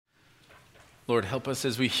Lord, help us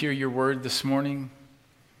as we hear your word this morning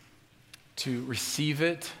to receive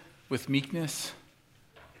it with meekness,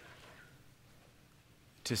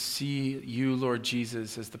 to see you, Lord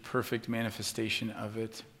Jesus, as the perfect manifestation of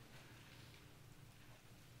it,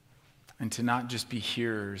 and to not just be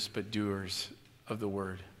hearers, but doers of the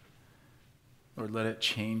word. Lord, let it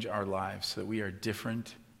change our lives so that we are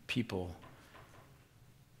different people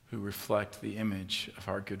who reflect the image of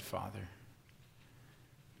our good Father.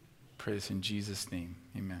 Pray this in Jesus' name.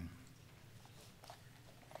 Amen.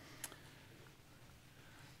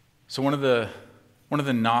 So one of the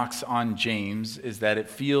knocks on James is that it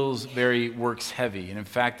feels very works heavy. And in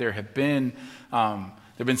fact, there have been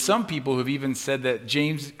some people who have even said that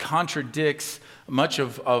James contradicts much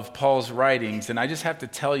of Paul's writings. And I just have to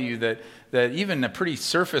tell you that even a pretty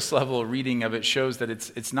surface level reading of it shows that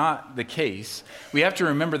it's not the case. We have to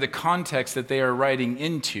remember the context that they are writing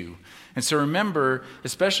into. And so remember,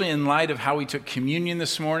 especially in light of how we took communion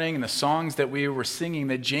this morning and the songs that we were singing,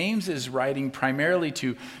 that James is writing primarily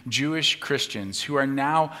to Jewish Christians who are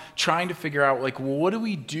now trying to figure out, well, what do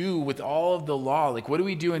we do with all of the law? What do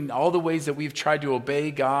we do in all the ways that we've tried to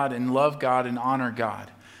obey God and love God and honor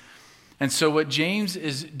God? And so what James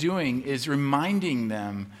is doing is reminding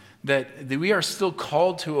them that we are still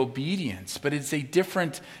called to obedience, but it's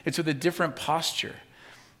with a different posture.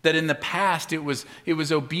 That in the past it was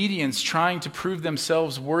obedience trying to prove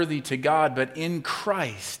themselves worthy to God, but in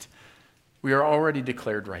Christ we are already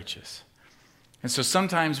declared righteous. And so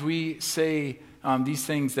sometimes we say these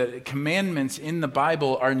things, that commandments in the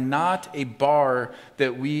Bible are not a bar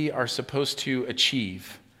that we are supposed to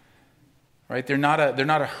achieve. Right? They're not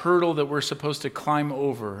a hurdle that we're supposed to climb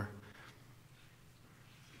over,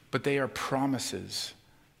 but they are promises,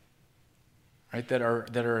 right? That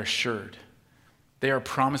are assured. They are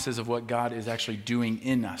promises of what God is actually doing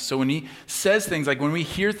in us. So when he says things like, when we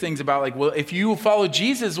hear things about if you follow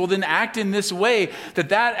Jesus, well then act in this way,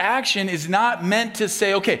 that action is not meant to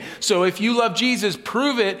say, okay, so if you love Jesus,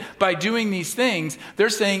 prove it by doing these things.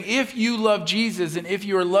 They're saying, if you love Jesus and if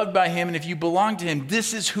you are loved by him and if you belong to him,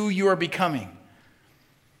 this is who you are becoming.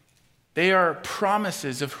 They are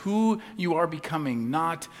promises of who you are becoming,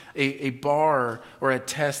 not a bar or a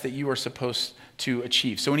test that you are supposed to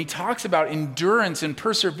achieve. So when he talks about endurance and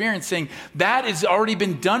perseverance, saying that has already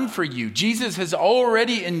been done for you. Jesus has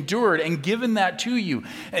already endured and given that to you.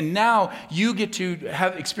 And now you get to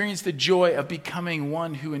have experienced the joy of becoming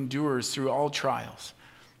one who endures through all trials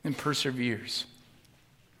and perseveres.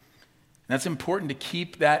 And that's important to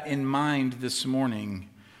keep that in mind this morning,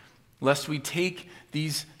 lest we take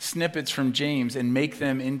these snippets from James and make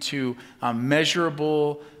them into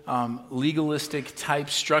measurable, legalistic type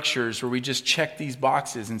structures where we just check these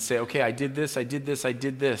boxes and say, okay, I did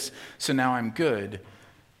this, so now I'm good.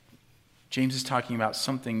 James is talking about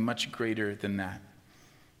something much greater than that.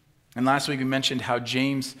 And last week we mentioned how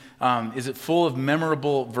James is full of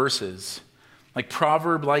memorable verses, like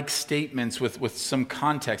proverb-like statements with some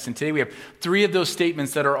context. And today we have 3 of those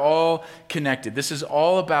statements that are all connected. This is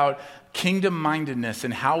all about kingdom-mindedness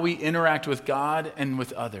and how we interact with God and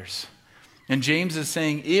with others. And James is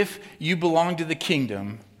saying, if you belong to the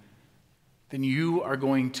kingdom, then you are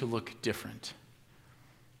going to look different.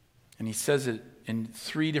 And he says it in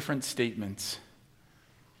 3 different statements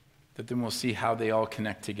that then we'll see how they all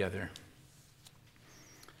connect together.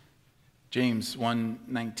 James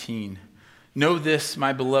 1:19. Know this,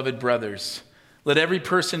 my beloved brothers. Let every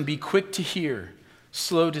person be quick to hear,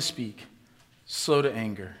 slow to speak, slow to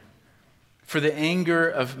anger. For the anger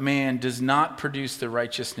of man does not produce the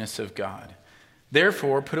righteousness of God.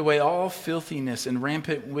 Therefore, put away all filthiness and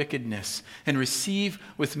rampant wickedness, and receive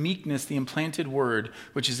with meekness the implanted word,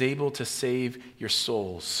 which is able to save your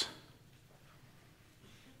souls.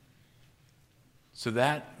 So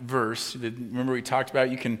that verse, remember we talked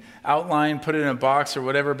about, you can outline, put it in a box or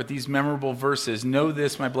whatever, but these memorable verses, know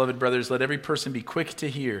this, my beloved brothers, let every person be quick to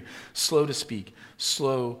hear, slow to speak,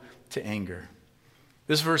 slow to anger.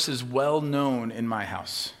 This verse is well known in my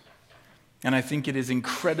house, and I think it is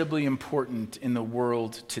incredibly important in the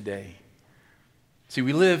world today. See,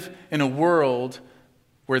 we live in a world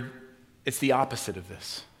where it's the opposite of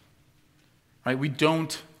this, right? We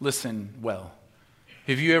don't listen well.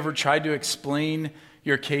 Have you ever tried to explain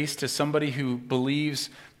your case to somebody who believes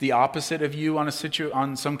the opposite of you on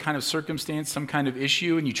some kind of circumstance, some kind of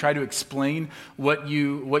issue, and you try to explain what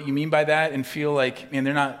you mean by that and feel like, man,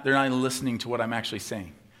 they're not listening to what I'm actually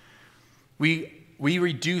saying? We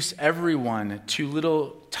reduce everyone to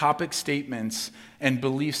little topic statements and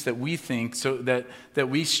beliefs that we think, so that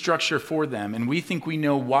we structure for them, and we think we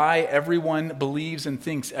know why everyone believes and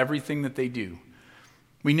thinks everything that they do.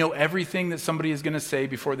 We know everything that somebody is going to say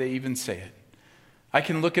before they even say it. I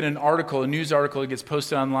can look at an article, a news article that gets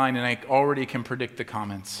posted online, and I already can predict the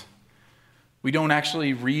comments. We don't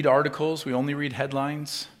actually read articles. We only read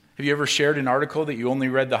headlines. Have you ever shared an article that you only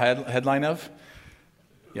read the headline of?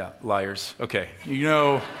 Yeah, liars. Okay.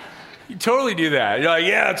 You totally do that. You're like,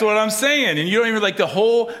 yeah, that's what I'm saying. And you don't even, the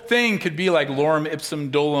whole thing could be like lorem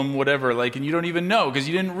ipsum dolem, whatever, and you don't even know because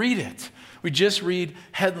you didn't read it. We just read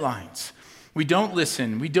headlines. We don't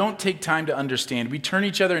listen. We don't take time to understand. We turn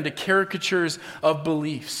each other into caricatures of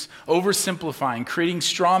beliefs, oversimplifying, creating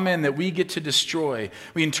straw men that we get to destroy.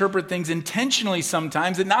 We interpret things intentionally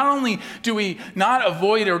sometimes that not only do we not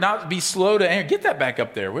avoid or not be slow to anger. Get that back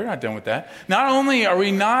up there. We're not done with that. Not only are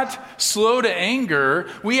we not slow to anger,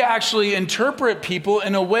 we actually interpret people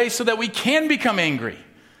in a way so that we can become angry.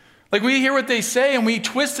 We hear what they say and we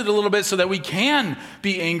twist it a little bit so that we can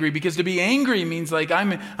be angry, because to be angry means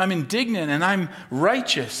I'm indignant and I'm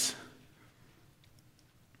righteous.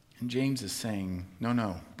 And James is saying,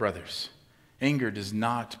 no, brothers, anger does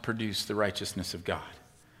not produce the righteousness of God.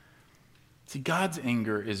 See, God's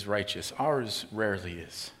anger is righteous. Ours rarely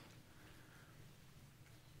is.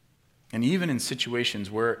 And even in situations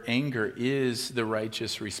where anger is the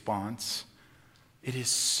righteous response, it is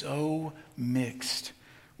so mixed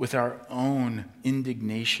with our own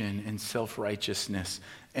indignation and self-righteousness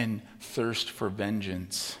and thirst for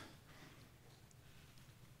vengeance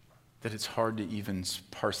that it's hard to even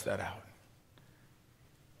parse that out.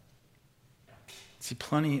 See,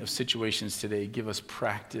 plenty of situations today give us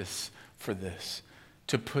practice for this,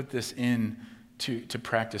 to put this in to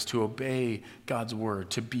practice, to obey God's word,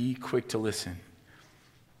 to be quick to listen.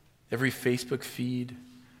 Every Facebook feed,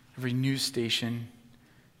 every news station,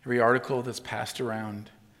 every article that's passed around,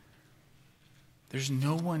 there's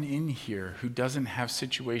no one in here who doesn't have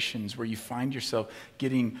situations where you find yourself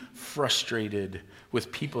getting frustrated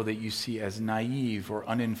with people that you see as naive or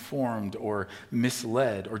uninformed or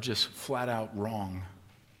misled or just flat out wrong.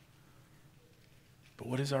 But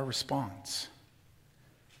what is our response?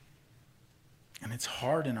 And it's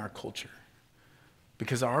hard in our culture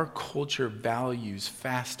because our culture values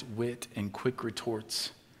fast wit and quick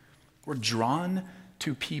retorts. We're drawn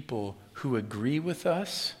to people who agree with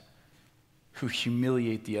us, who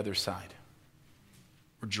humiliate the other side.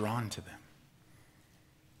 We're drawn to them.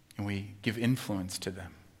 And we give influence to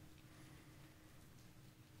them.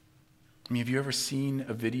 Have you ever seen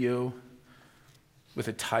a video with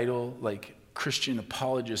a title like Christian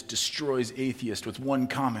Apologist Destroys Atheist with one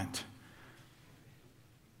comment?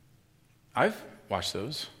 I've watched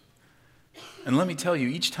those. And let me tell you,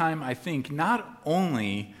 each time I think, not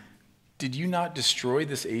only did you not destroy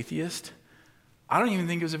this atheist, I don't even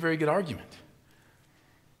think it was a very good argument.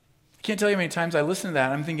 I can't tell you how many times I listen to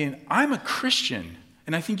that, I'm thinking, I'm a Christian,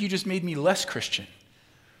 and I think you just made me less Christian.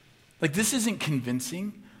 This isn't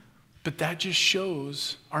convincing, but that just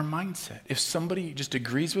shows our mindset. If somebody just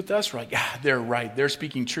agrees with us, we're like, they're right, they're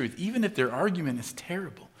speaking truth, even if their argument is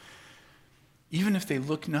terrible. Even if they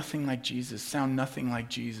look nothing like Jesus, sound nothing like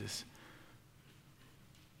Jesus.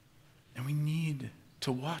 And we need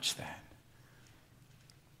to watch that.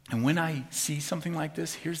 And when I see something like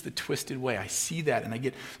this, here's the twisted way. I see that and I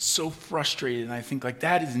get so frustrated and I think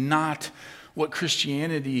that is not what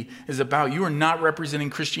Christianity is about. You are not representing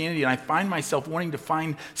Christianity. And I find myself wanting to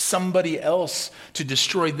find somebody else to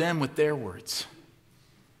destroy them with their words.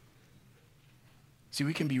 See,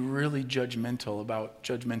 we can be really judgmental about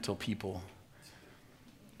judgmental people.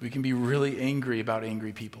 We can be really angry about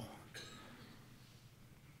angry people.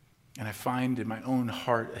 And I find in my own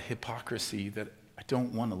heart a hypocrisy that I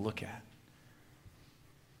don't want to look at.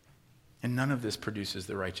 And none of this produces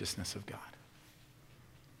the righteousness of God.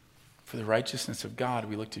 For the righteousness of God,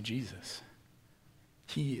 we look to Jesus.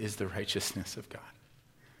 He is the righteousness of God.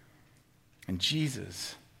 And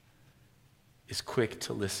Jesus is quick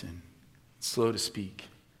to listen, slow to speak,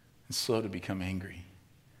 and slow to become angry.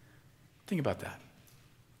 Think about that.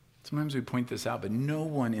 Sometimes we point this out, but no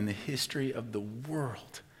one in the history of the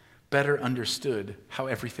world better understood how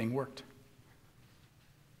everything worked.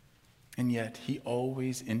 And yet, he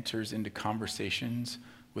always enters into conversations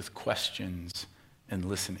with questions and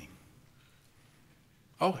listening.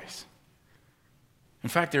 Always. In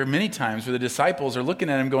fact, there are many times where the disciples are looking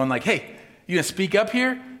at him going hey, you going to speak up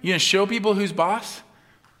here? You going to show people who's boss?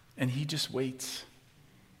 And he just waits.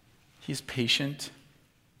 He's patient.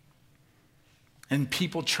 And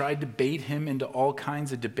people tried to bait him into all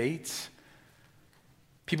kinds of debates.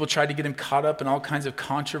 People tried to get him caught up in all kinds of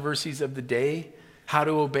controversies of the day. How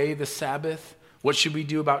to obey the Sabbath. What should we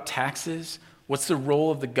do about taxes? What's the role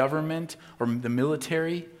of the government or the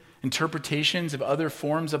military? Interpretations of other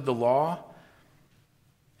forms of the law.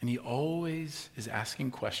 And he always is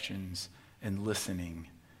asking questions and listening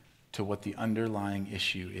to what the underlying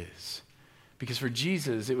issue is. Because for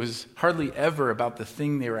Jesus, it was hardly ever about the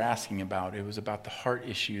thing they were asking about. It was about the heart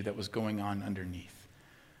issue that was going on underneath.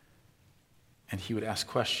 And he would ask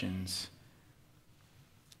questions,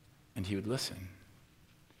 and he would listen.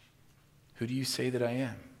 Who do you say that I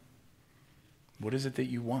am? What is it that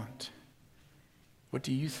you want? What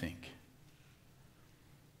do you think?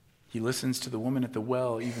 He listens to the woman at the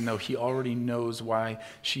well, even though he already knows why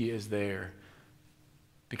she is there.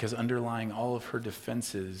 Because underlying all of her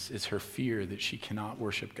defenses is her fear that she cannot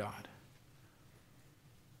worship God.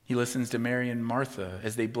 He listens to Mary and Martha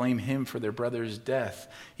as they blame him for their brother's death,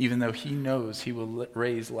 even though he knows he will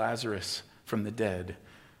raise Lazarus from the dead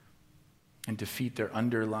and defeat their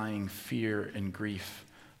underlying fear and grief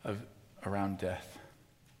around death.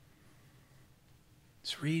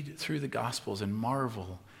 Just read through the Gospels and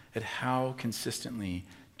marvel at how consistently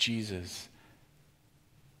Jesus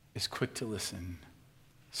is quick to listen,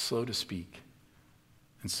 slow to speak,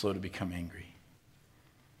 and slow to become angry.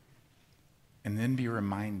 And then be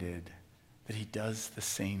reminded that he does the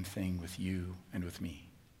same thing with you and with me.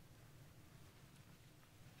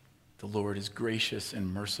 The Lord is gracious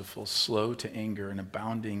and merciful, slow to anger, and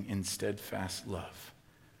abounding in steadfast love.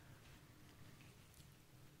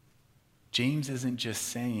 James isn't just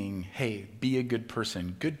saying, hey, be a good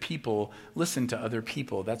person. Good people listen to other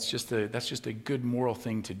people. That's just a good moral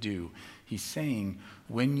thing to do. He's saying,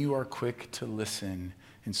 when you are quick to listen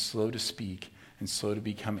and slow to speak and slow to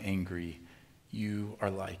become angry, you are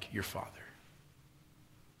like your Father,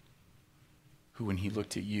 who, when he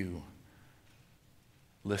looked at you,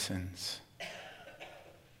 listens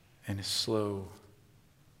and is slow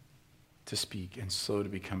to speak and slow to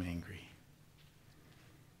become angry.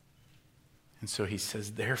 And so he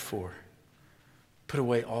says, therefore, put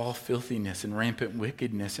away all filthiness and rampant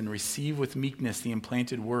wickedness and receive with meekness the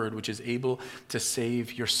implanted word, which is able to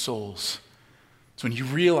save your souls. So when you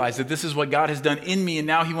realize that this is what God has done in me and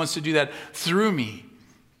now he wants to do that through me,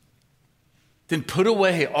 then put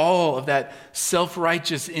away all of that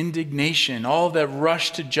self-righteous indignation, all of that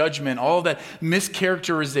rush to judgment, all of that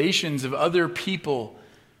mischaracterizations of other people.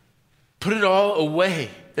 Put it all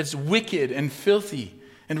away. That's wicked and filthy.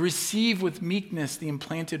 And receive with meekness the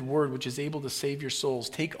implanted word which is able to save your souls.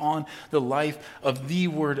 Take on the life of the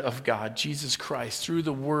Word of God, Jesus Christ, through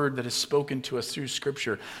the word that is spoken to us through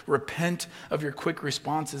Scripture. Repent of your quick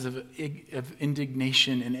responses of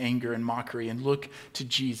indignation and anger and mockery and look to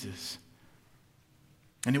Jesus.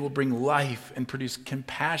 And it will bring life and produce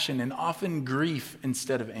compassion and often grief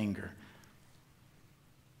instead of anger.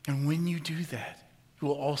 And when you do that, it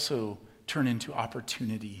will also turn into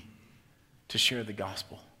opportunity to share the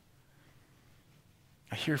gospel.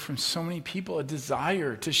 I hear from so many people a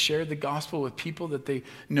desire to share the gospel with people that they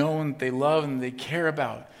know and they love and they care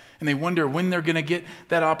about. And they wonder when they're going to get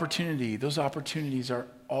that opportunity. Those opportunities are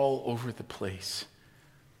all over the place.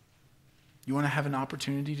 You want to have an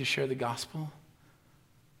opportunity to share the gospel?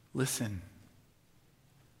 Listen.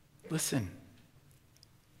 Listen.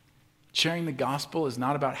 Sharing the gospel is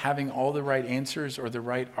not about having all the right answers or the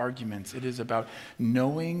right arguments. It is about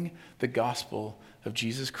knowing the gospel of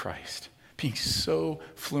Jesus Christ, being so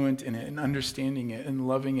fluent in it and understanding it and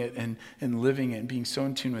loving it and living it and being so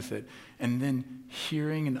in tune with it, and then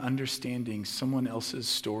hearing and understanding someone else's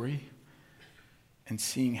story and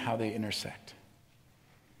seeing how they intersect.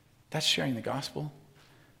 That's sharing the gospel.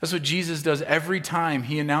 That's what Jesus does every time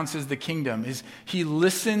he announces the kingdom, is he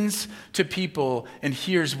listens to people and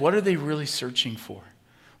hears what are they really searching for?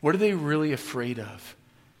 What are they really afraid of?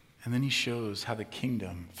 And then he shows how the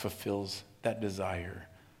kingdom fulfills that desire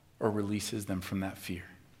or releases them from that fear.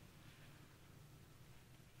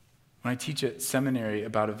 When I teach at seminary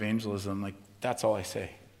about evangelism, like that's all I say.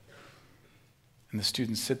 And the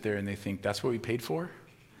students sit there and they think, that's what we paid for?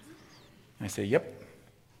 And I say, yep.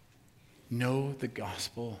 Know the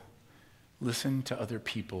gospel, listen to other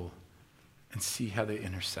people, and see how they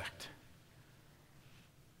intersect.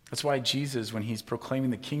 That's why Jesus, when he's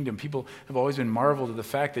proclaiming the kingdom, people have always been marveled at the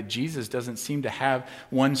fact that Jesus doesn't seem to have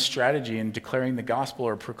one strategy in declaring the gospel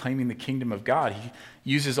or proclaiming the kingdom of God. He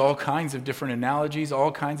uses all kinds of different analogies,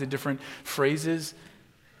 all kinds of different phrases.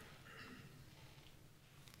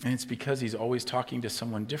 And it's because he's always talking to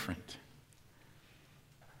someone different.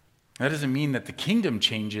 That doesn't mean that the kingdom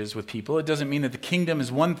changes with people. It doesn't mean that the kingdom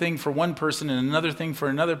is one thing for one person and another thing for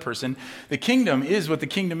another person. The kingdom is what the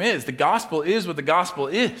kingdom is. The gospel is what the gospel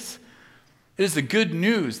is. It is the good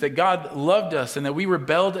news that God loved us and that we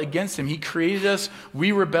rebelled against him. He created us.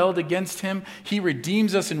 We rebelled against him. He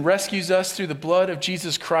redeems us and rescues us through the blood of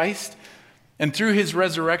Jesus Christ. And through his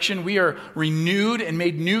resurrection, we are renewed and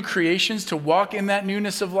made new creations to walk in that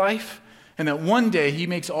newness of life. And that one day he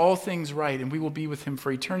makes all things right and we will be with him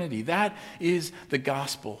for eternity. That is the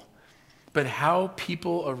gospel. But how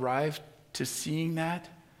people arrive to seeing that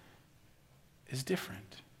is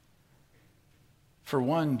different. For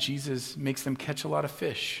one, Jesus makes them catch a lot of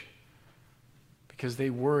fish because they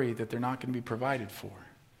worry that they're not going to be provided for.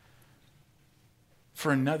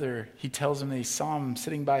 For another, he tells them they saw him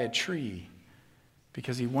sitting by a tree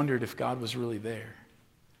because he wondered if God was really there.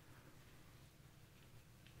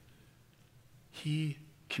 He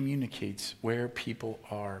communicates where people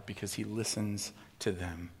are because he listens to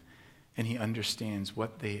them and he understands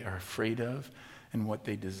what they are afraid of and what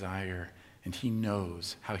they desire, and he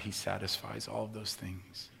knows how he satisfies all of those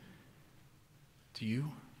things. Do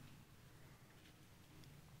you?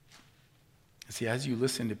 See, as you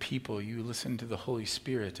listen to people, you listen to the Holy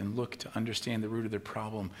Spirit and look to understand the root of their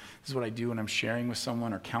problem. This is what I do when I'm sharing with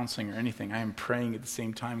someone or counseling or anything. I am praying at the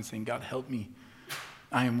same time and saying, God, help me.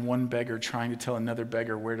 I am one beggar trying to tell another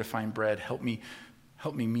beggar where to find bread. Help me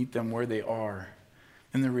meet them where they are.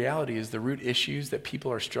 And the reality is the root issues that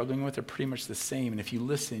people are struggling with are pretty much the same. And if you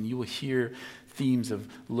listen, you will hear themes of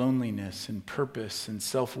loneliness and purpose and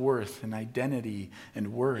self-worth and identity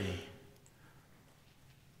and worry.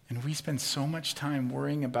 And we spend so much time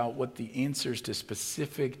worrying about what the answers to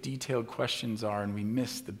specific, detailed questions are, and we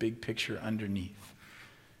miss the big picture underneath.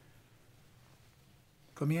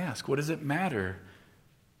 Let me ask, what does it matter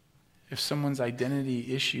if someone's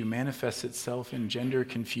identity issue manifests itself in gender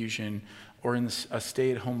confusion or in a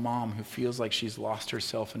stay-at-home mom who feels like she's lost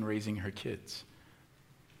herself in raising her kids?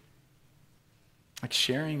 Like,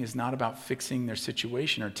 sharing is not about fixing their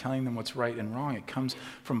situation or telling them what's right and wrong. It comes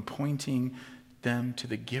from pointing them to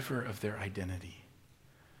the giver of their identity,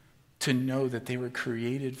 to know that they were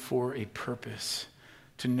created for a purpose,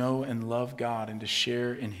 to know and love God and to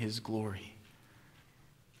share in his glory.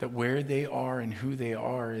 That where they are and who they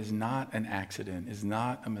are is not an accident, is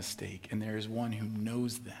not a mistake, and there is one who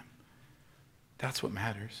knows them. That's what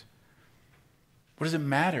matters. What does it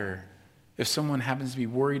matter if someone happens to be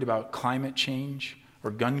worried about climate change or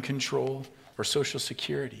gun control or social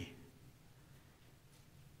security?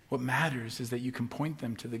 What matters is that you can point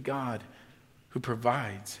them to the God who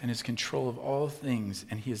provides and is in control of all things,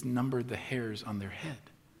 and he has numbered the hairs on their head.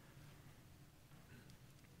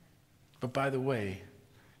 But by the way,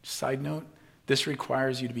 side note, this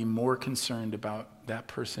requires you to be more concerned about that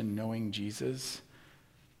person knowing Jesus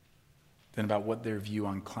than about what their view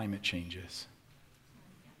on climate change is.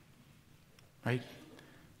 Right?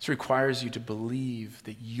 This requires you to believe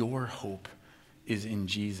that your hope is in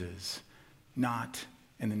Jesus, not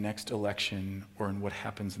in the next election or in what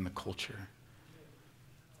happens in the culture.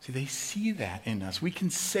 See, they see that in us. We can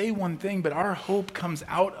say one thing, but our hope comes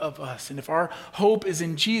out of us. And if our hope is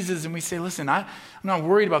in Jesus and we say, listen, I'm not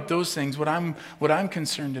worried about those things. What I'm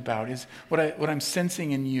concerned about is what I'm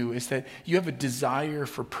sensing in you is that you have a desire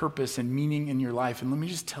for purpose and meaning in your life. And let me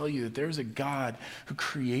just tell you that there's a God who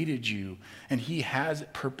created you, and he has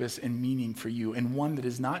purpose and meaning for you, and one that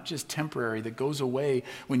is not just temporary, that goes away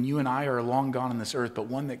when you and I are long gone on this earth, but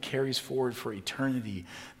one that carries forward for eternity.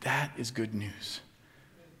 That is good news.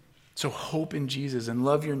 So hope in Jesus and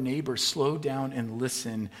love your neighbor. Slow down and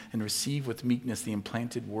listen and receive with meekness the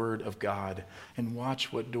implanted word of God, and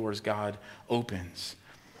watch what doors God opens.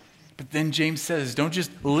 But then James says, don't just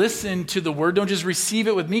listen to the word, don't just receive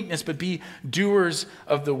it with meekness, but be doers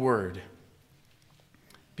of the word.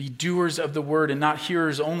 Be doers of the word and not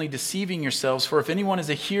hearers only, deceiving yourselves. For if anyone is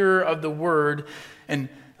a hearer of the word and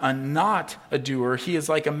not a doer, he is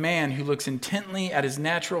like a man who looks intently at his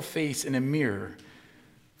natural face in a mirror.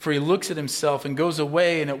 For he looks at himself and goes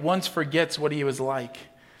away and at once forgets what he was like.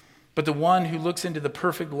 But the one who looks into the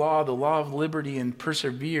perfect law, the law of liberty, and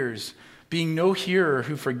perseveres, being no hearer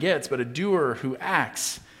who forgets, but a doer who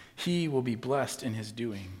acts, he will be blessed in his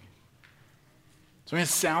doing. So I'm going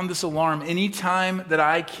to sound this alarm anytime that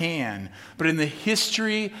I can. But in the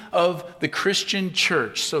history of the Christian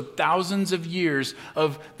church, so thousands of years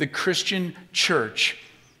of the Christian church,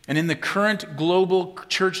 and in the current global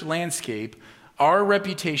church landscape, our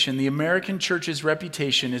reputation, the American church's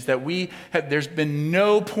reputation, is that there's been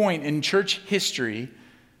no point in church history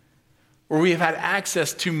where we have had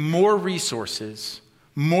access to more resources,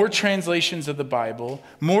 more translations of the Bible,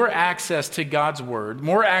 more access to God's word,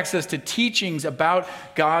 more access to teachings about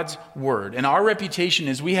God's word. And our reputation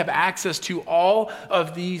is we have access to all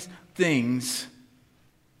of these things,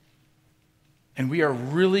 and we are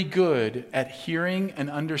really good at hearing and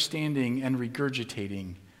understanding and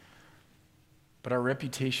regurgitating. But our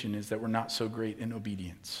reputation is that we're not so great in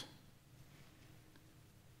obedience.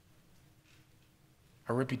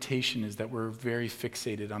 Our reputation is that we're very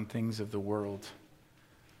fixated on things of the world.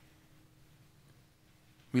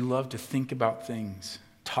 We love to think about things,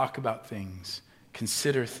 talk about things,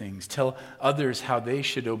 consider things, tell others how they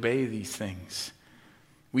should obey these things.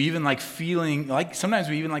 We even like sometimes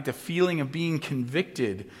we even like the feeling of being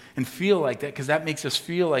convicted and feel like that because that makes us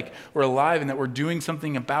feel like we're alive and that we're doing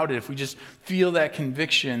something about it. If we just feel that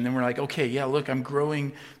conviction, then we're like, okay, yeah, look, I'm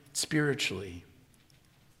growing spiritually.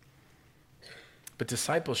 But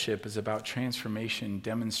discipleship is about transformation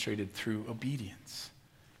demonstrated through obedience.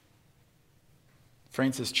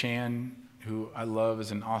 Francis Chan, who I love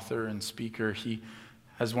as an author and speaker, he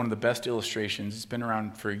has one of the best illustrations. It's been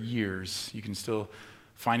around for years. You can still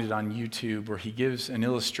find it on YouTube, where he gives an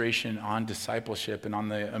illustration on discipleship and on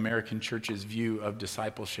the American church's view of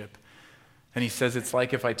discipleship. And he says, it's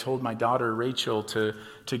like if I told my daughter Rachel to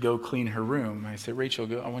go clean her room. I said, Rachel,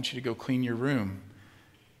 I want you to go clean your room.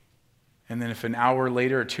 And then if an hour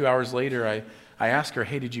later or 2 hours later, I ask her,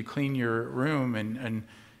 hey, did you clean your room?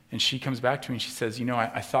 And she comes back to me and she says,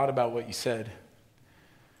 I thought about what you said.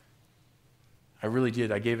 I really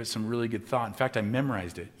did. I gave it some really good thought. In fact, I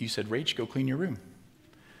memorized it. You said, Rach, go clean your room.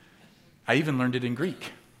 I even learned it in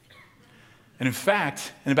Greek. And in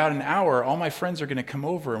fact, in about an hour, all my friends are going to come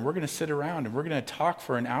over and we're going to sit around and we're going to talk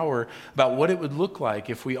for an hour about what it would look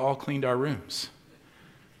like if we all cleaned our rooms.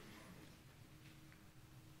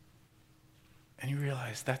 And you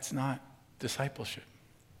realize that's not discipleship.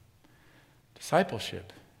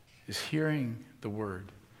 Discipleship is hearing the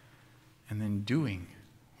word and then doing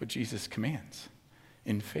what Jesus commands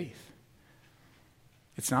in faith.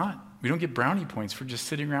 It's not. We don't get brownie points for just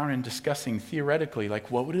sitting around and discussing theoretically,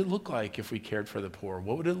 like, what would it look like if we cared for the poor?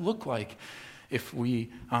 What would it look like if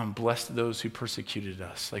we blessed those who persecuted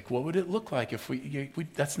us? Like, what would it look like if we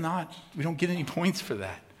don't get any points for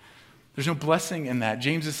that. There's no blessing in that.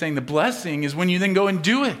 James is saying the blessing is when you then go and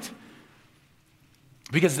do it.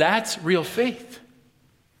 Because that's real faith.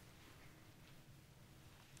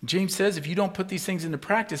 James says if you don't put these things into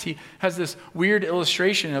practice, he has this weird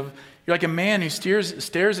illustration of you're like a man who stares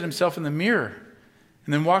at himself in the mirror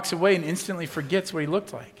and then walks away and instantly forgets what he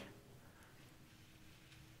looked like.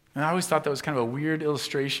 And I always thought that was kind of a weird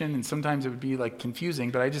illustration, and sometimes it would be like confusing,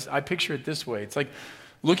 but I picture it this way. It's like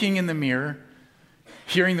looking in the mirror,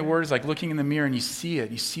 hearing the words, like looking in the mirror and you see it,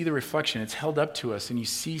 you see the reflection, it's held up to us and you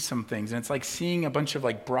see some things, and it's like seeing a bunch of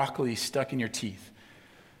like broccoli stuck in your teeth.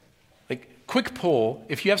 Like, quick poll,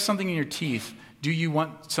 if you have something in your teeth, do you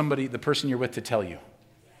want the person you're with, to tell you?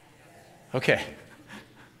 Okay.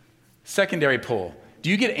 Secondary poll, do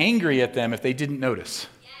you get angry at them if they didn't notice?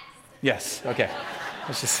 Yes. Okay.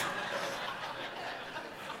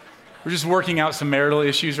 We're just working out some marital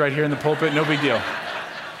issues right here in the pulpit. No big deal.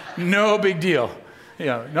 No big deal.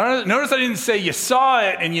 Notice I didn't say you saw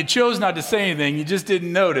it and you chose not to say anything. You just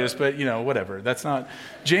didn't notice, but whatever. That's not,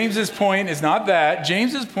 James's point is not that.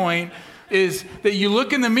 James's point is that you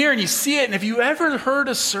look in the mirror and you see it. And if you ever heard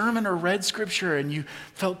a sermon or read scripture and you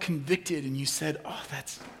felt convicted and you said, oh,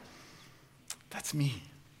 that's me.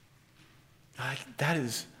 That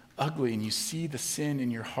is ugly. And you see the sin in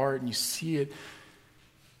your heart and you see it.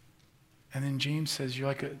 And then James says you're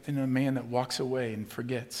like a man that walks away and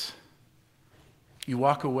forgets. You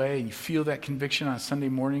walk away and you feel that conviction on a Sunday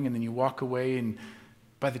morning, and then you walk away, and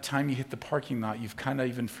by the time you hit the parking lot, you've kind of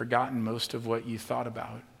even forgotten most of what you thought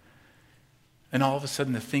about. And all of a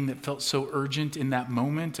sudden, the thing that felt so urgent in that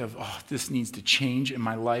moment of, oh, this needs to change in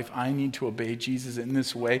my life. I need to obey Jesus in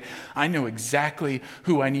this way. I know exactly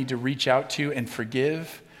who I need to reach out to and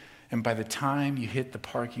forgive. And by the time you hit the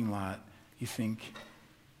parking lot, you think,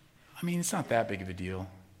 it's not that big of a deal.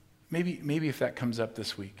 Maybe if that comes up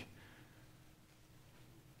this week.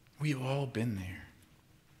 We've all been there.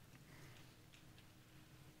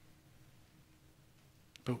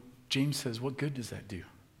 But James says, what good does that do?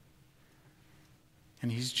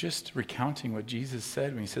 And he's just recounting what Jesus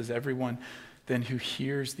said when he says, everyone then who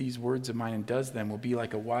hears these words of mine and does them will be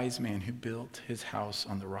like a wise man who built his house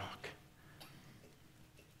on the rock.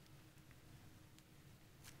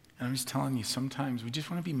 And I'm just telling you, sometimes we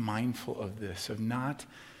just want to be mindful of this, of not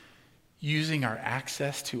using our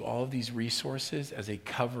access to all of these resources as a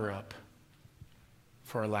cover-up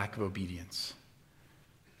for our lack of obedience.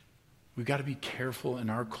 We've got to be careful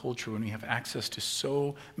in our culture when we have access to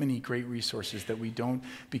so many great resources that we don't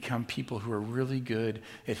become people who are really good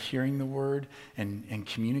at hearing the word and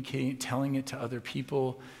communicating, telling it to other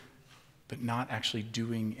people, but not actually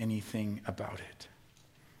doing anything about it.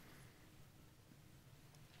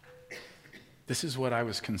 This is what I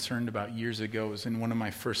was concerned about years ago. It was in one of my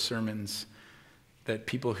first sermons that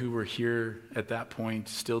people who were here at that point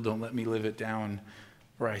still don't let me live it down,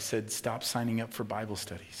 where I said, stop signing up for Bible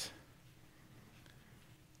studies.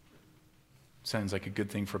 Sounds like a good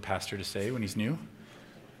thing for a pastor to say when he's new.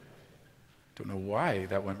 Don't know why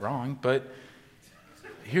that went wrong, but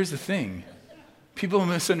here's the thing. People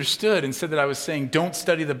misunderstood and said that I was saying, don't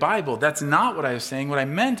study the Bible. That's not what I was saying. What I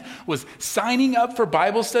meant was signing up for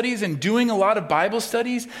Bible studies and doing a lot of Bible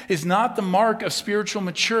studies is not the mark of spiritual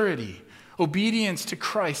maturity. Obedience to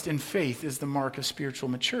Christ and faith is the mark of spiritual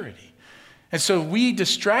maturity. And so we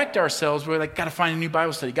distract ourselves. We're like, got to find a new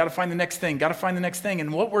Bible study, got to find the next thing, got to find the next thing.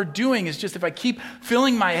 And what we're doing is just if I keep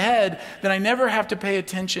filling my head, then I never have to pay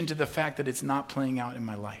attention to the fact that it's not playing out in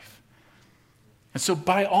my life. And so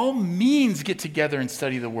by all means, get together and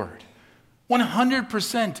study the Word.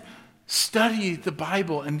 100% study the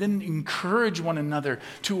Bible and then encourage one another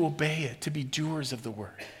to obey it, to be doers of the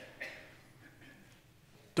Word.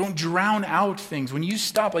 Don't drown out things. When you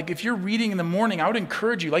stop, like if you're reading in the morning, I would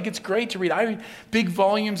encourage you, like it's great to read. I read big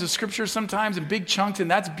volumes of scripture sometimes and big chunks, and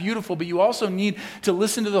that's beautiful, but you also need to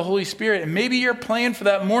listen to the Holy Spirit. And maybe your plan for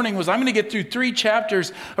that morning was, I'm going to get through 3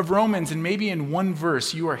 chapters of Romans, and maybe in one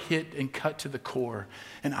verse you are hit and cut to the core.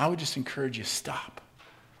 And I would just encourage you, stop,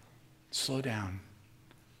 slow down,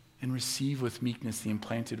 and receive with meekness the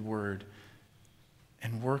implanted word,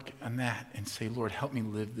 and work on that and say, Lord, help me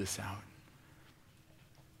live this out.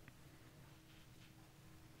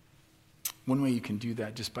 One way you can do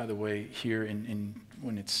that, just by the way, here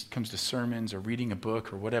when it comes to sermons or reading a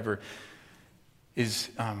book or whatever, is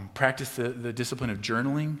practice the discipline of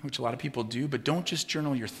journaling, which a lot of people do, but don't just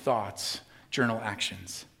journal your thoughts, journal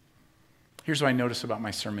actions. Here's what I notice about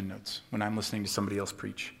my sermon notes when I'm listening to somebody else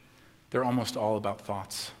preach. They're almost all about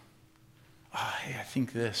thoughts. Hey, I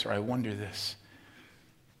think this, or I wonder this.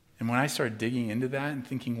 And when I started digging into that and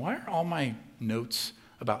thinking, why are all my notes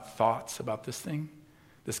about thoughts about this thing,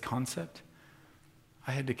 this concept?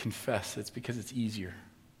 I had to confess it's because it's easier.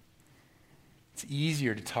 It's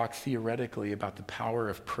easier to talk theoretically about the power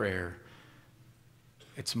of prayer.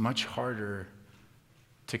 It's much harder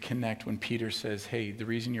to connect when Peter says, hey, the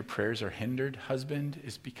reason your prayers are hindered, husband,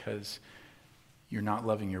 is because you're not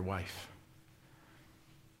loving your wife.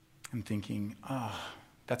 I'm thinking,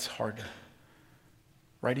 that's harder.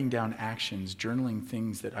 Writing down actions, journaling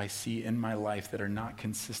things that I see in my life that are not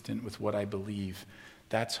consistent with what I believe,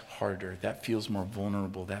 that's harder. That feels more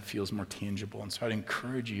vulnerable. That feels more tangible. And so I'd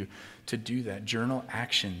encourage you to do that. Journal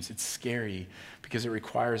actions. It's scary because it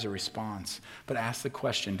requires a response. But ask the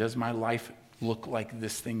question, does my life look like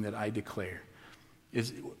this thing that I declare?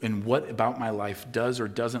 And what about my life does or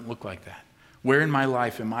doesn't look like that? Where in my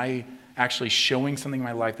life am I actually showing something in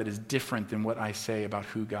my life that is different than what I say about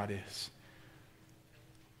who God is?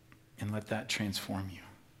 And let that transform you.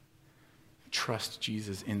 Trust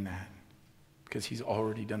Jesus in that. Because he's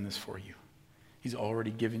already done this for you. He's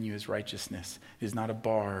already given you his righteousness. It is not a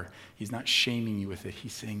bar. He's not shaming you with it.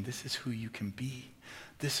 He's saying, this is who you can be.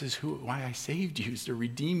 This is why I saved you, is to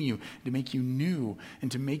redeem you, to make you new, and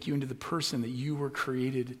to make you into the person that you were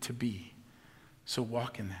created to be. So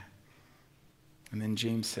walk in that. And then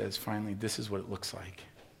James says, finally, this is what it looks like.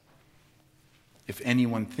 If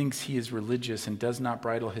anyone thinks he is religious and does not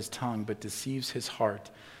bridle his tongue, but deceives his heart,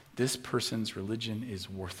 this person's religion is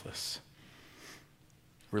worthless.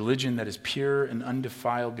 Religion that is pure and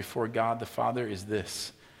undefiled before God the Father is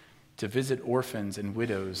this: to visit orphans and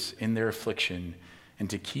widows in their affliction and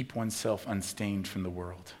to keep oneself unstained from the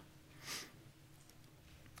world.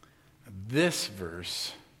 This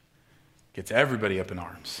verse gets everybody up in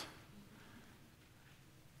arms.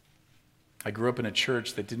 I grew up in a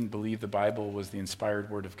church that didn't believe the Bible was the inspired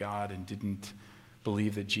word of God and didn't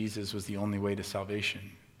believe that Jesus was the only way to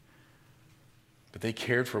salvation. But they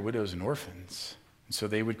cared for widows and orphans. So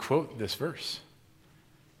they would quote this verse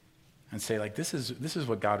and say, like, this is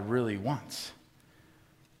what God really wants.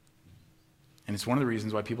 And it's one of the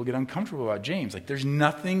reasons why people get uncomfortable about James. Like, there's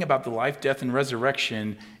nothing about the life, death, and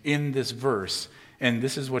resurrection in this verse. And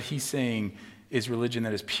this is what he's saying is religion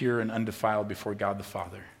that is pure and undefiled before God the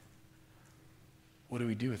Father. What do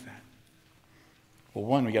we do with that? Well,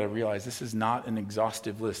 one, we got to realize this is not an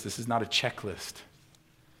exhaustive list. This is not a checklist.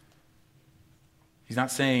 He's not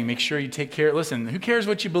saying, make sure you take care. Listen, who cares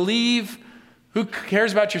what you believe? Who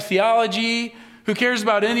cares about your theology? Who cares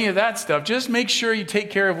about any of that stuff? Just make sure you take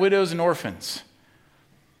care of widows and orphans.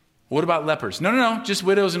 What about lepers? No, just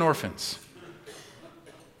widows and orphans.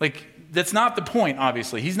 Like, that's not the point,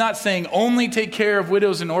 obviously. He's not saying only take care of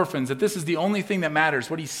widows and orphans, that this is the only thing that matters.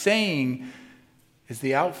 What he's saying is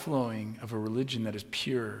the outflowing of a religion that is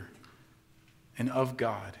pure and of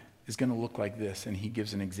God is going to look like this, and he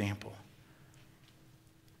gives an example.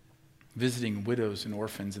 Visiting widows and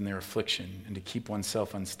orphans in their affliction and to keep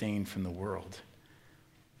oneself unstained from the world.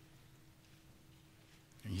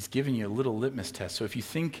 And he's giving you a little litmus test. So if you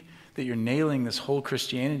think that you're nailing this whole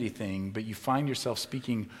Christianity thing, but you find yourself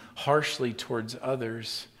speaking harshly towards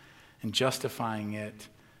others and justifying it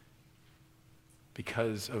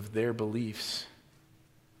because of their beliefs.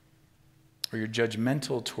 Or you're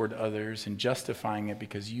judgmental toward others and justifying it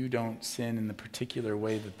because you don't sin in the particular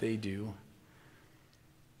way that they do.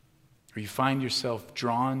 Or you find yourself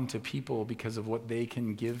drawn to people because of what they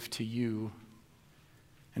can give to you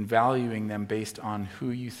and valuing them based on who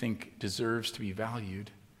you think deserves to be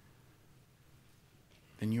valued.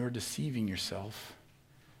 Then you're deceiving yourself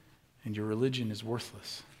and your religion is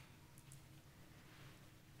worthless.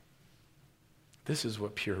 This is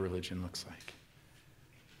what pure religion looks like.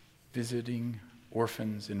 Visiting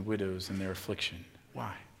orphans and widows in their affliction.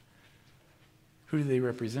 Why? Who do they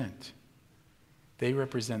represent? They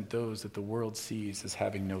represent those that the world sees as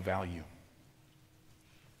having no value.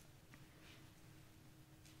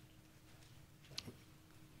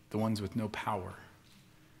 The ones with no power.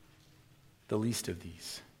 The least of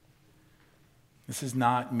these. This is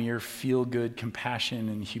not mere feel-good compassion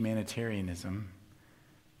and humanitarianism.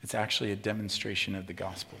 It's actually a demonstration of the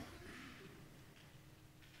gospel.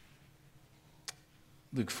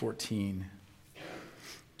 Luke 14,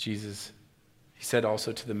 Jesus, he said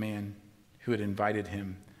also to the man who had invited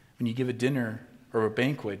him, when you give a dinner or a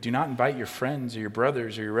banquet, do not invite your friends or your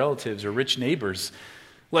brothers or your relatives or rich neighbors,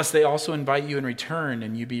 lest they also invite you in return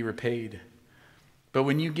and you be repaid. But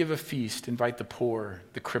when you give a feast, invite the poor,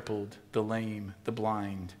 the crippled, the lame, the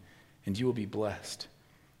blind, and you will be blessed,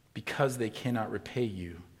 because they cannot repay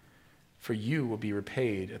you, for you will be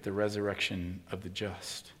repaid at the resurrection of the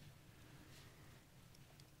just.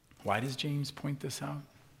 Why does James point this out?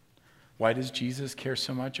 Why does Jesus care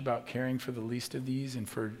so much about caring for the least of these and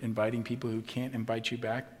for inviting people who can't invite you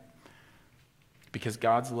back? Because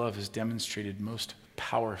God's love is demonstrated most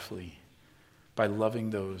powerfully by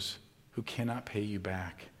loving those who cannot pay you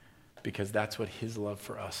back, because that's what his love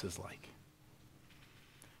for us is like.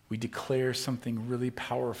 We declare something really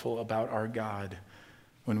powerful about our God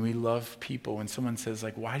when we love people. When someone says,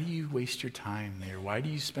 like, why do you waste your time there? Why do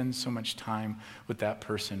you spend so much time with that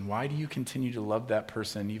person? Why do you continue to love that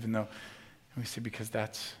person even though, and we say, because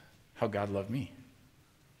that's how God loved me.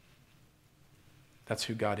 That's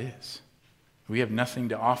who God is. We have nothing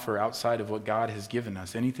to offer outside of what God has given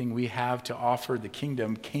us. Anything we have to offer the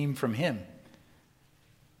kingdom came from him.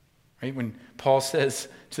 Right? When Paul says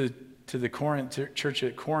to the church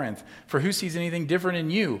at Corinth, for who sees anything different in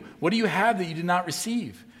you? What do you have that you did not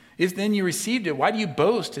receive? If then you received it, why do you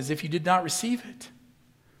boast as if you did not receive it?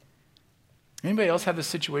 Anybody else have the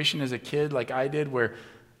situation as a kid like I did where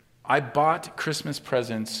I bought Christmas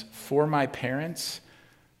presents for my parents,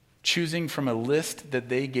 choosing from a list that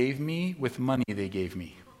they gave me with money they gave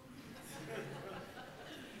me?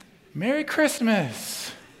 Merry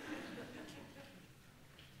Christmas!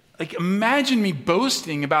 Like, imagine me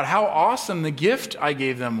boasting about how awesome the gift I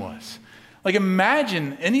gave them was. Like,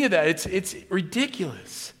 imagine any of that. It's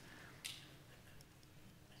ridiculous.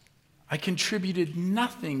 I contributed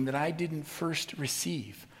nothing that I didn't first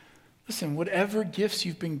receive. Listen, whatever gifts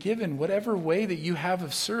you've been given, whatever way that you have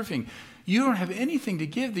of serving, you don't have anything to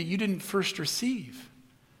give that you didn't first receive.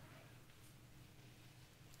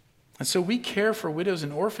 And so we care for widows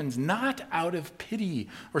and orphans not out of pity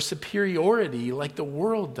or superiority like the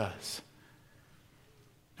world does.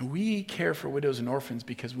 We care for widows and orphans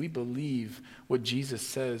because we believe what Jesus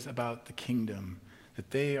says about the kingdom, that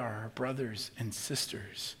they are our brothers and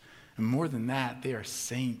sisters. And more than that, they are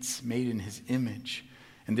saints made in his image.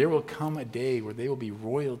 And there will come a day where they will be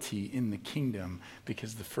royalty in the kingdom,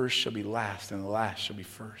 because the first shall be last and the last shall be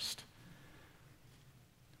first.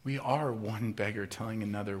 We are one beggar telling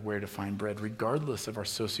another where to find bread, regardless of our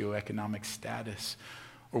socioeconomic status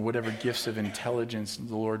or whatever gifts of intelligence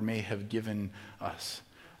the Lord may have given us,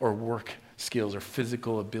 or work skills or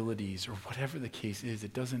physical abilities, or whatever the case is.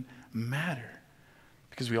 It doesn't matter,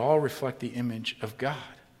 because we all reflect the image of God.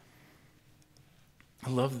 I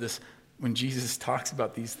love this when Jesus talks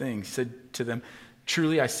about these things. He said to them,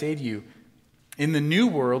 truly I say to you, in the new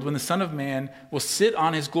world, when the Son of Man will sit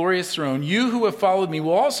on his glorious throne, you who have followed me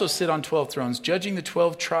will also sit on 12 thrones, judging the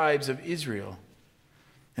 12 tribes of Israel.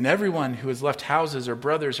 And everyone who has left houses or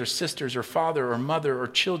brothers or sisters or father or mother or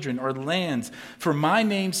children or lands for my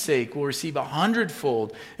name's sake will receive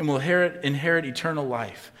 100-fold and will inherit eternal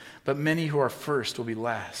life. But many who are first will be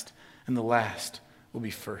last, and the last will be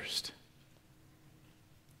first.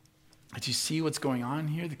 Do you see what's going on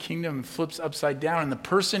here? The kingdom flips upside down, and the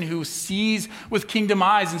person who sees with kingdom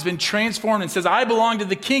eyes and has been transformed and says, I belong to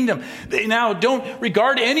the kingdom, they now don't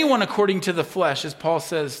regard anyone according to the flesh, as Paul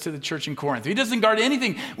says to the church in Corinth. He doesn't regard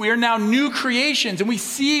anything. We are now new creations, and we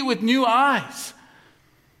see with new eyes.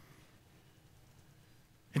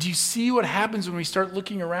 And do you see what happens when we start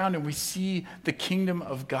looking around and we see the kingdom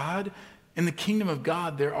of God? In the kingdom of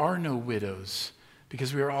God, there are no widows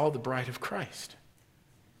because we are all the bride of Christ.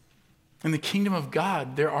 In the kingdom of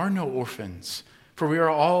God, there are no orphans, for we are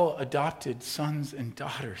all adopted sons and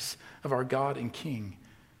daughters of our God and King.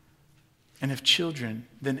 And if children,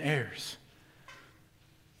 then heirs.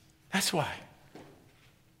 That's why.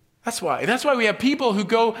 That's why we have people who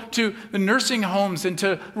go to the nursing homes and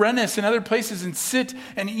to Rennes and other places and sit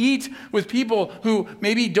and eat with people who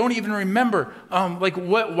maybe don't even remember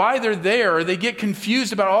why they're there, or they get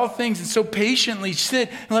confused about all things and so patiently sit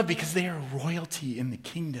and love because they are royalty in the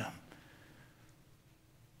kingdom.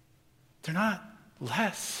 They're not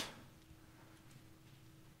less.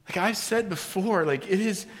 Like I've said before,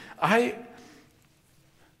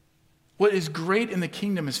 what is great in the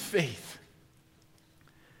kingdom is faith.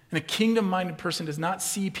 And a kingdom-minded person does not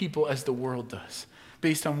see people as the world does,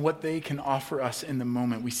 based on what they can offer us in the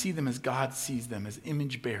moment. We see them as God sees them, as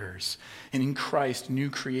image bearers, and in Christ, new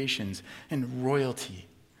creations and royalty.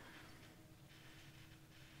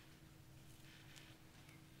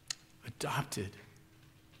 Adopted.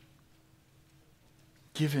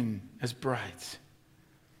 Given as brides.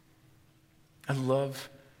 I love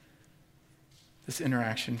this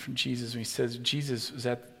interaction from Jesus when he says, Jesus was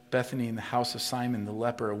at Bethany in the house of Simon the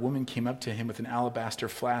leper. A woman came up to him with an alabaster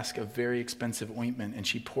flask of very expensive ointment, and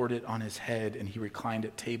she poured it on his head, and he reclined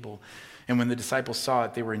at table. And when the disciples saw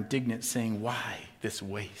it, they were indignant, saying, "Why this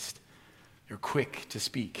waste?" They're quick to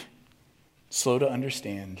speak, slow to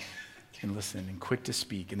understand and listen, and quick to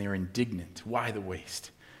speak, and they were indignant. Why the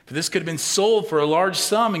waste? For this could have been sold for a large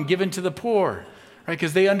sum and given to the poor, right?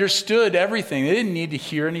 Because they understood everything. They didn't need to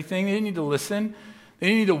hear anything. They didn't need to listen. They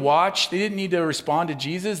didn't need to watch. They didn't need to respond to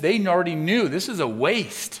Jesus. They already knew this is a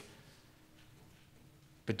waste.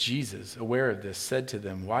 But Jesus, aware of this, said to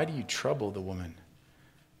them, "Why do you trouble the woman?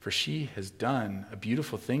 For she has done a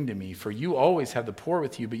beautiful thing to me. For you always have the poor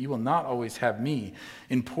with you, but you will not always have me.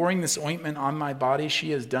 In pouring this ointment on my body, she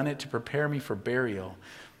has done it to prepare me for burial.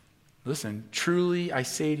 Listen, truly I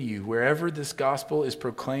say to you, wherever this gospel is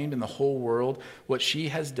proclaimed in the whole world, what she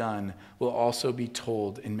has done will also be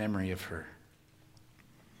told in memory of her."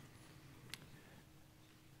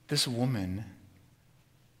 This woman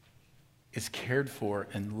is cared for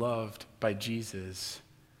and loved by Jesus,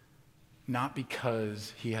 not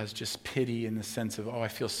because he has just pity in the sense of, I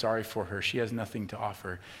feel sorry for her. She has nothing to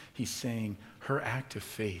offer. He's saying her act of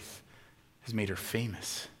faith has made her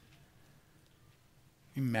famous.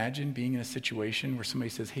 Imagine being in a situation where somebody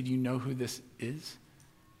says, "Hey, do you know who this is?"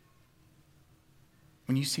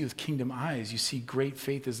 When you see with kingdom eyes, you see great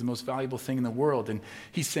faith is the most valuable thing in the world. And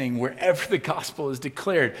he's saying wherever the gospel is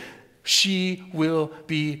declared, she will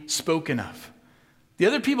be spoken of. The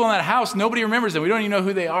other people in that house, nobody remembers them. We don't even know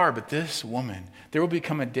who they are. But this woman, there will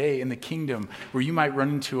become a day in the kingdom where you might run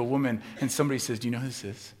into a woman and somebody says, "Do you know who this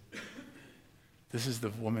is?" This is the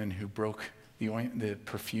woman who broke the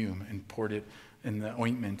perfume and poured it in the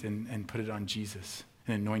ointment and put it on Jesus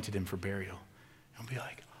and anointed him for burial. And we'll be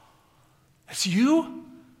like, "That's you?"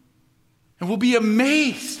 And we'll be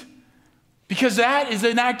amazed because that is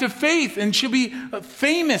an act of faith and she'll be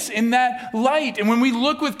famous in that light. And when we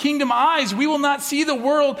look with kingdom eyes, we will not see the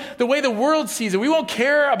world the way the world sees it. We won't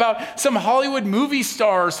care about some Hollywood movie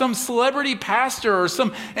star or some celebrity pastor or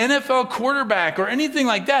some NFL quarterback or anything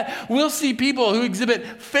like that. We'll see people who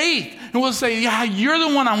exhibit faith and we'll say, "Yeah, you're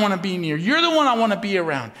the one I want to be near. You're the one I want to be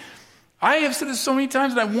around." I have said this so many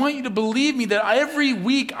times, and I want you to believe me that every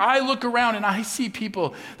week I look around and I see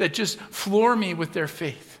people that just floor me with their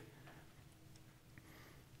faith.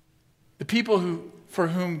 The people for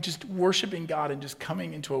whom just worshiping God and just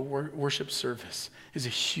coming into a worship service is a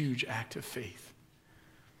huge act of faith.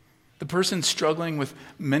 The person struggling with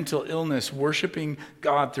mental illness, worshiping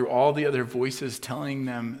God through all the other voices telling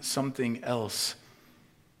them something else,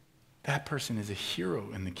 that person is a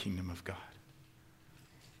hero in the kingdom of God.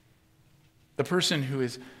 The person who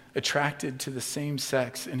is attracted to the same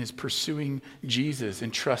sex and is pursuing Jesus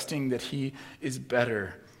and trusting that he is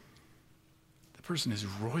better, the person is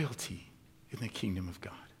royalty in the kingdom of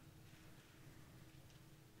God.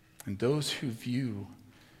 And those who view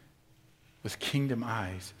with kingdom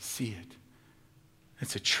eyes see it.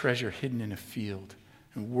 It's a treasure hidden in a field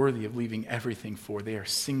and worthy of leaving everything for. They are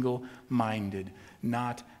single-minded,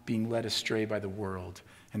 not being led astray by the world.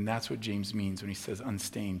 And that's what James means when he says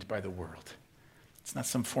unstained by the world. It's not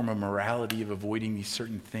some form of morality of avoiding these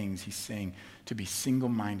certain things. He's saying to be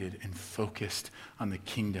single-minded and focused on the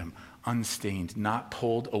kingdom, unstained, not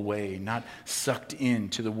pulled away, not sucked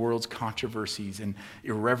into the world's controversies and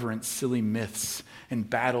irreverent, silly myths and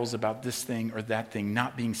battles about this thing or that thing,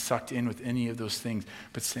 not being sucked in with any of those things,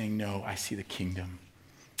 but saying, no, I see the kingdom.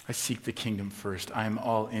 I seek the kingdom first. I am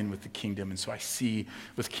all in with the kingdom, and so I see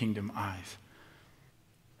with kingdom eyes.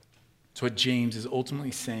 So what James is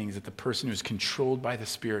ultimately saying is that the person who is controlled by the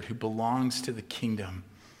Spirit, who belongs to the kingdom,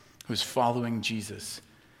 who is following Jesus,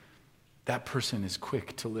 that person is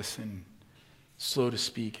quick to listen, slow to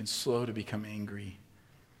speak, and slow to become angry.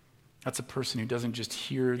 That's a person who doesn't just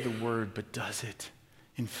hear the word, but does it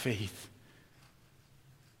in faith.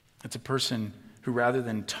 It's a person who, rather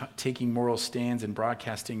than taking moral stands and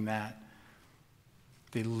broadcasting that,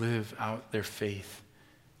 they live out their faith.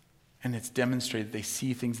 And it's demonstrated they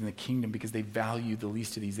see things in the kingdom because they value the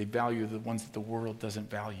least of these. They value the ones that the world doesn't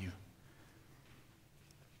value.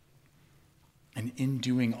 And in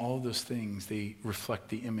doing all those things, they reflect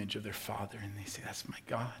the image of their Father. And they say, that's my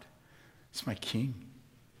God. It's my King.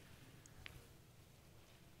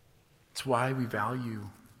 It's why we value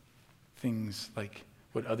things like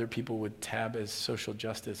what other people would tab as social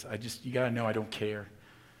justice. You got to know I don't care.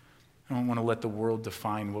 I don't want to let the world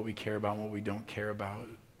define what we care about and what we don't care about.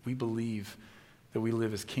 We believe that we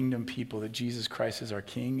live as kingdom people, that Jesus Christ is our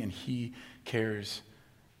King, and he cares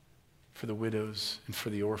for the widows and for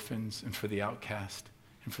the orphans and for the outcast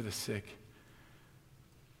and for the sick.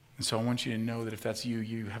 And so I want you to know that if that's you,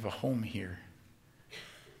 you have a home here.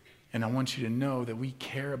 And I want you to know that we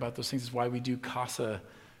care about those things. That's why we do CASA,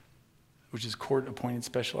 which is court-appointed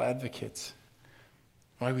special advocates.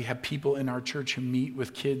 Why we have people in our church who meet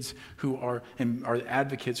with kids who are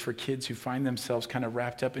advocates for kids who find themselves kind of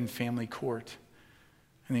wrapped up in family court.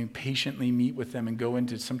 And they patiently meet with them and go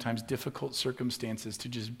into sometimes difficult circumstances to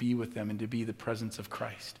just be with them and to be the presence of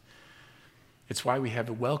Christ. It's why we have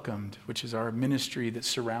Welcomed, which is our ministry that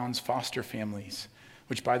surrounds foster families,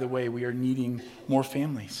 which, by the way, we are needing more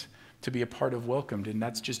families to be a part of Welcomed. And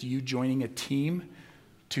that's just you joining a team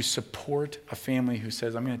to support a family who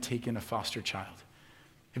says, I'm going to take in a foster child.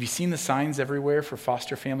 Have you seen the signs everywhere for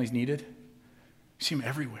foster families needed? You see them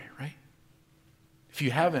everywhere, right? If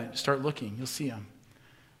you haven't, start looking. You'll see them.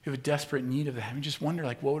 We have a desperate need of that. I mean, just wonder,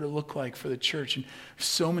 what would it look like for the church? And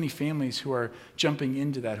so many families who are jumping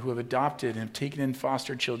into that, who have adopted and have taken in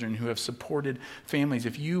foster children, who have supported families.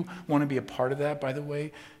 If you want to be a part of that, by the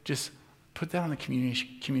way, just put that on the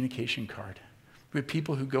communication card. We have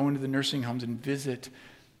people who go into the nursing homes and visit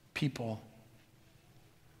people.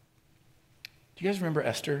 Do you guys remember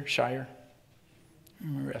Esther Shire?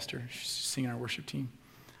 Remember Esther? She's singing our worship team.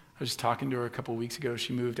 I was just talking to her a couple weeks ago.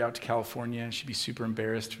 She moved out to California. She'd be super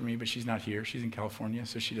embarrassed for me, but she's not here. She's in California,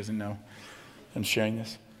 so she doesn't know I'm sharing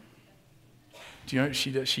this. Do you know what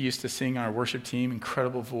she does? She used to sing on our worship team.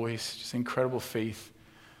 Incredible voice, just incredible faith.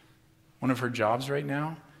 One of her jobs right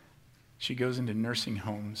now, she goes into nursing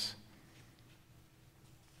homes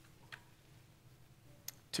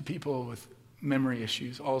to people with memory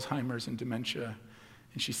issues, Alzheimer's and dementia,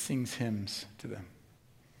 and she sings hymns to them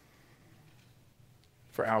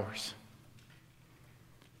for hours.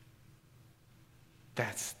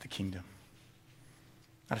 That's the kingdom.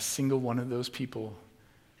 Not a single one of those people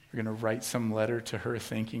are going to write some letter to her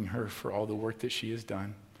thanking her for all the work that she has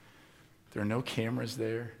done. There are no cameras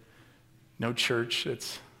there, no church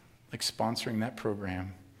that's sponsoring that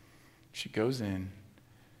program. She goes in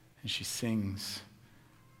and she sings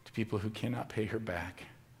to people who cannot pay her back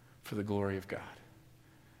for the glory of God.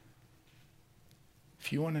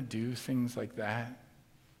 If you want to do things like that,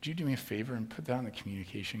 would you do me a favor and put that on the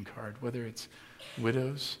communication card? Whether it's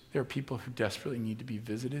widows, there are people who desperately need to be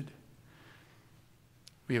visited.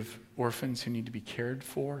 We have orphans who need to be cared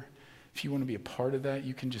for. If you want to be a part of that,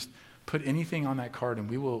 you can just put anything on that card and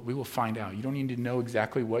we will find out. You don't need to know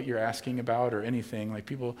exactly what you're asking about or anything.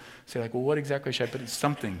 People say well, what exactly should I put? It's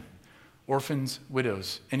something. Orphans,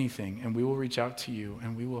 widows, anything, and we will reach out to you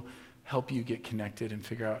and we will help you get connected and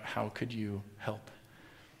figure out how could you help.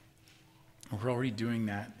 And we're already doing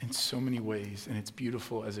that in so many ways, and it's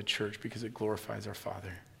beautiful as a church because it glorifies our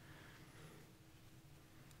Father.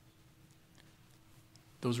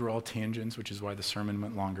 Those were all tangents, which is why the sermon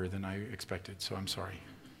went longer than I expected, so I'm sorry.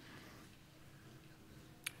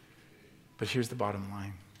 But here's the bottom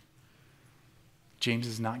line. James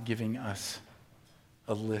is not giving us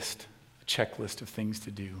a checklist of things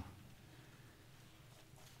to do.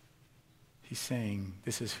 He's saying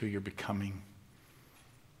this is who you're becoming.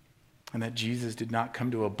 And that Jesus did not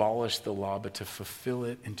come to abolish the law, but to fulfill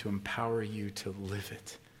it and to empower you to live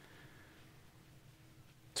it.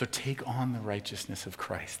 So take on the righteousness of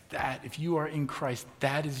Christ. That, if you are in Christ,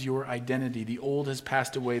 that is your identity. The old has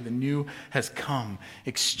passed away, the new has come.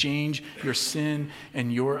 Exchange your sin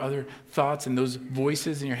and your other thoughts and those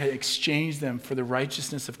voices in your head, exchange them for the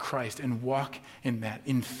righteousness of Christ and walk in that,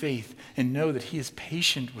 in faith, and know that he is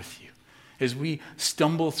patient with you. As we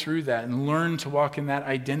stumble through that and learn to walk in that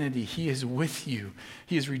identity, he is with you.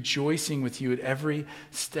 He is rejoicing with you at every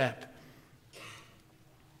step.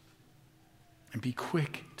 And be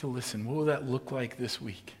quick to listen. What will that look like this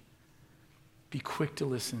week? Be quick to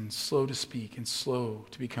listen, slow to speak, and slow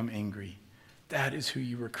to become angry. That is who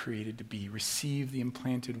you were created to be. Receive the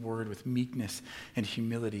implanted word with meekness and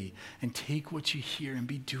humility, and take what you hear and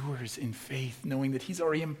be doers in faith, knowing that he's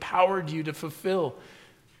already empowered you to fulfill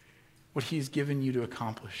what he's given you to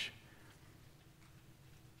accomplish.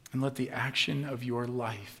 And let the action of your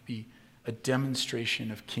life be a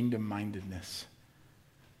demonstration of kingdom-mindedness,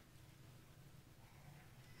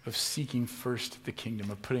 of seeking first the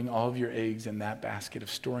kingdom, of putting all of your eggs in that basket, of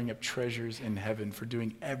storing up treasures in heaven, for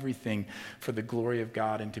doing everything for the glory of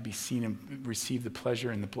God and to be seen and receive the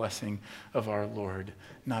pleasure and the blessing of our Lord,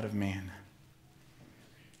 not of man.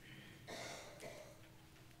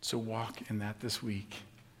 So walk in that this week.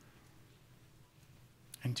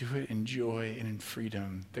 And do it in joy and in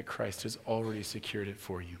freedom that Christ has already secured it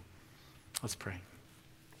for you. Let's pray.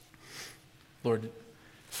 Lord,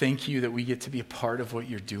 thank you that we get to be a part of what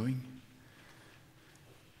you're doing.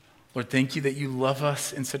 Lord, thank you that you love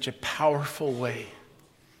us in such a powerful way.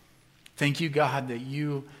 Thank you, God, that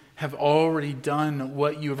you have already done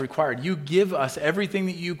what you have required. You give us everything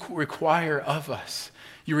that you require of us.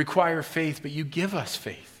 You require faith, but you give us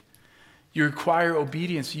faith. You require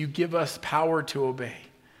obedience. You give us power to obey.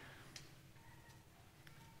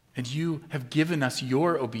 And you have given us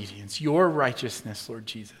your obedience, your righteousness, Lord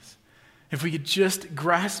Jesus. If we could just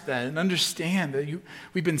grasp that and understand that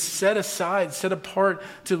we've been set aside, set apart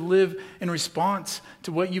to live in response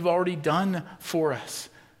to what you've already done for us.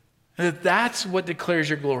 And that that's what declares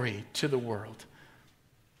your glory to the world.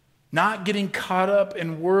 Not getting caught up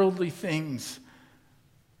in worldly things,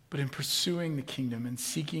 but in pursuing the kingdom and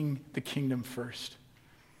seeking the kingdom first.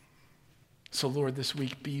 So Lord, this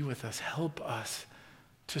week be with us. Help us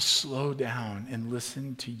to slow down and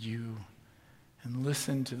listen to you and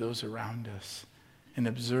listen to those around us and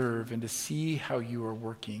observe and to see how you are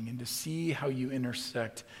working and to see how you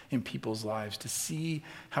intersect in people's lives, to see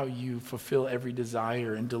how you fulfill every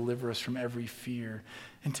desire and deliver us from every fear,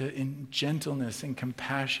 and to, in gentleness and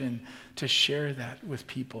compassion, to share that with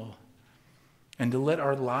people and to let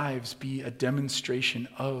our lives be a demonstration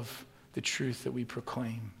of the truth that we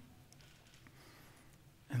proclaim.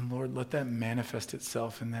 And Lord, let that manifest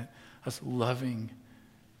itself in that us loving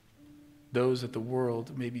those that the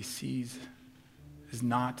world maybe sees as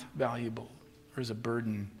not valuable or as a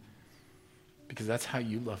burden, because that's how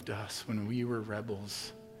you loved us when we were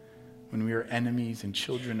rebels, when we were enemies and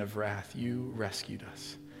children of wrath. You rescued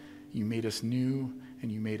us. You made us new and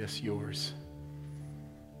you made us yours.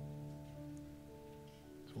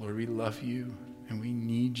 So Lord, we love you and we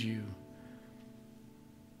need you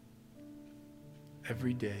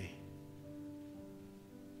every day.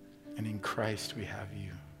 And in Christ we have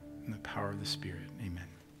you in the power of the Spirit. Amen.